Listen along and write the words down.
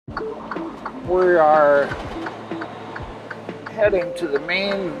We are heading to the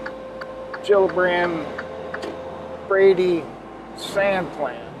main Gillibrand Brady sand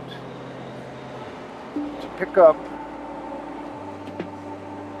plant to pick up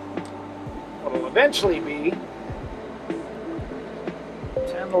what will eventually be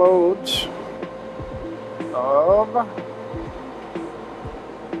 10 loads of,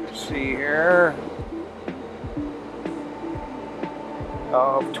 let's see here,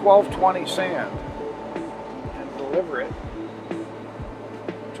 of 1220 sand, and deliver it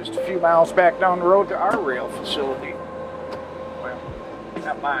just a few miles back down the road to our rail facility. Well,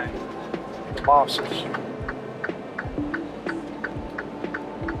 not mine, the boss's.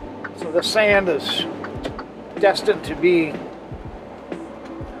 So the sand is destined to be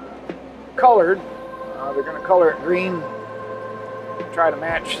colored. They're going to color it green, try to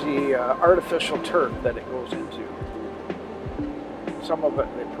match the artificial turf that it goes into. Some of it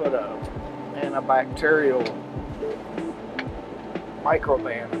they put a antibacterial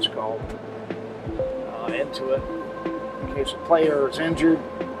microban, it's called, into it in case a player is injured,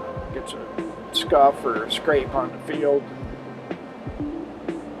 gets a scuff or a scrape on the field,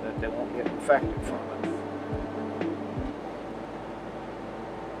 that they won't get infected from it.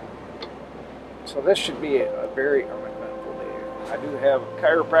 So this should be a very uneventful day. I do have a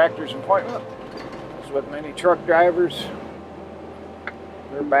chiropractor's appointment, as with many truck drivers.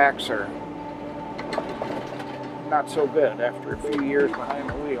 Their backs are not so good after a few years behind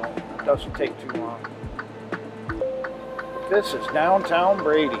the wheel. It doesn't take too long. But this is downtown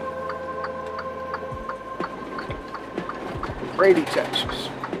Brady. Brady, Texas.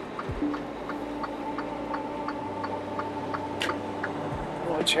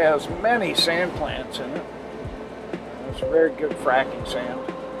 Which has many sand plants in it. It's very good fracking sand,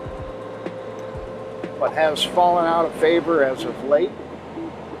 but has fallen out of favor as of late.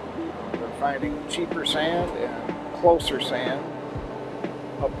 They're finding cheaper sand and closer sand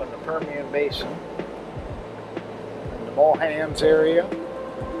up in the Permian Basin, in the Mulhans area,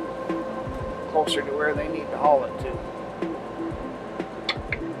 closer to where they need to haul it to.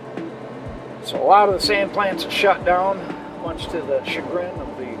 So a lot of the sand plants are shut down, much to the chagrin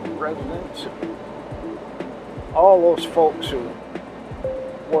of the residents, all those folks who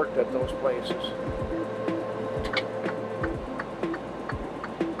worked at those places,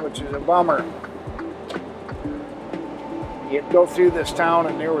 which is a bummer. You'd go through this town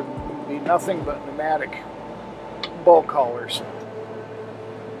and there would be nothing but pneumatic bulk haulers,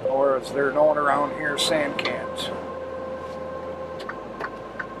 or as they're known around here, sand cans.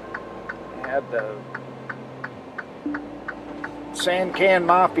 You had the sand can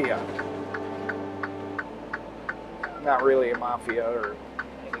mafia. Not really a mafia or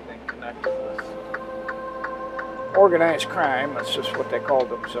anything connected with organized crime. That's just what they call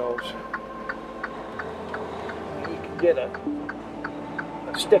themselves. You can get a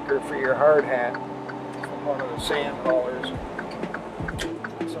sticker for your hard hat from one of the sand haulers.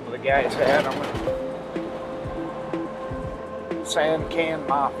 Some of the guys had them. Sand can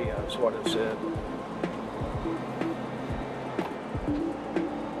mafia is what it said.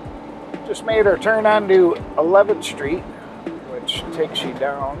 Just made our turn onto 11th Street, which takes you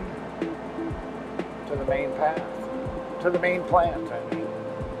down to the main path, to the main plant, I mean.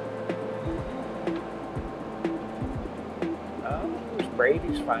 There's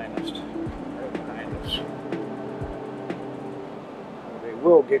Brady's finest, right behind us. They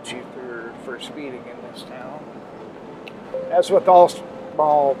will get you for speeding in this town, as with all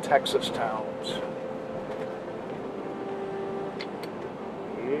small Texas towns.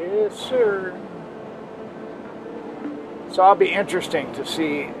 Yes, sir. So it'll be interesting to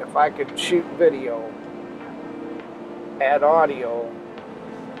see if I could shoot video, add audio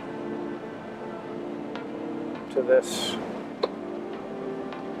to this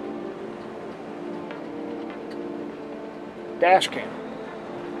dash cam.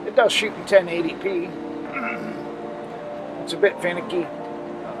 It does shoot in 1080p. It's a bit finicky.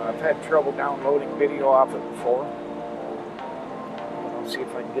 I've had trouble downloading video off it before. See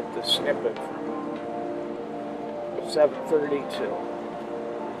if I can get this snippet from 7:30 till,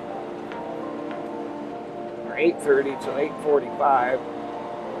 or 8:30 till 8:45.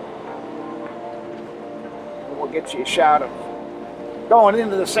 We'll get you a shot of going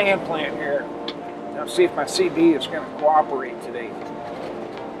into the sand plant here. Now see if my CB is going to cooperate today.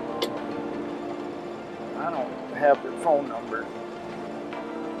 I don't have their phone number.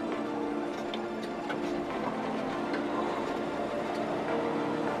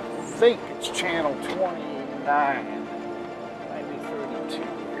 I think it's channel 29, maybe 32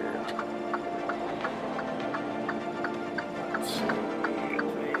 here. Let's see.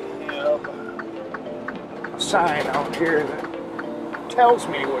 Yep. sign out here that tells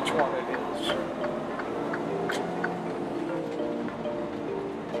me which one it is.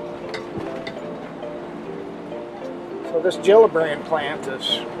 So this Gillibrand plant has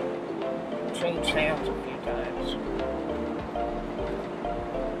changed hands a few times.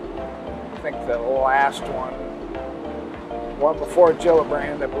 I think the last one before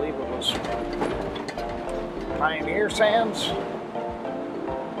Gillibrand, I believe it was Pioneer Sands,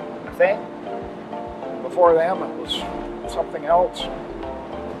 I think. Before them, it was something else.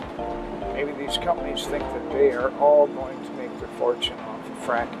 Maybe these companies think that they are all going to make their fortune off of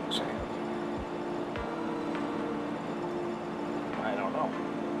fracking sand. I don't know.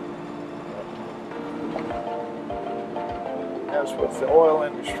 As with the oil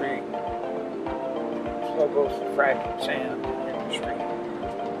industry, so goes the fracking sand industry.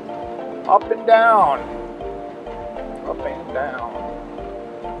 Up and down. Up and down.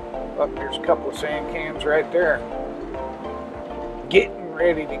 Look, there's a couple of sand cans right there. Getting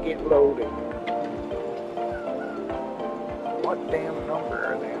ready to get loaded. What damn number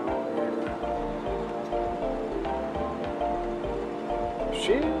are they on here?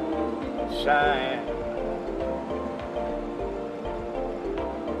 Shoot sign.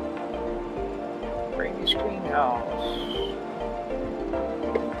 Brady's Greenhouse.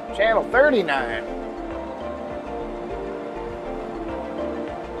 Channel 39.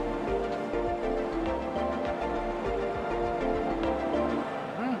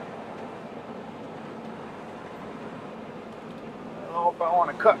 I don't know if I want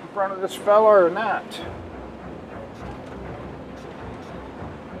to cut in front of this fella or not.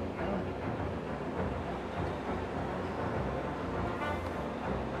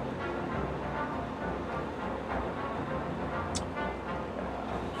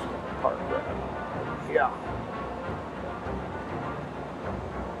 Yeah.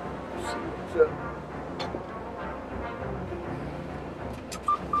 Let's see what's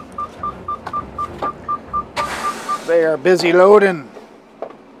up. They are busy loading.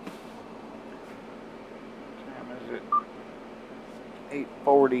 What time is it?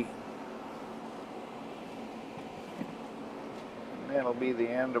 8:40. And that'll be the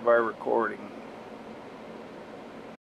end of our recording.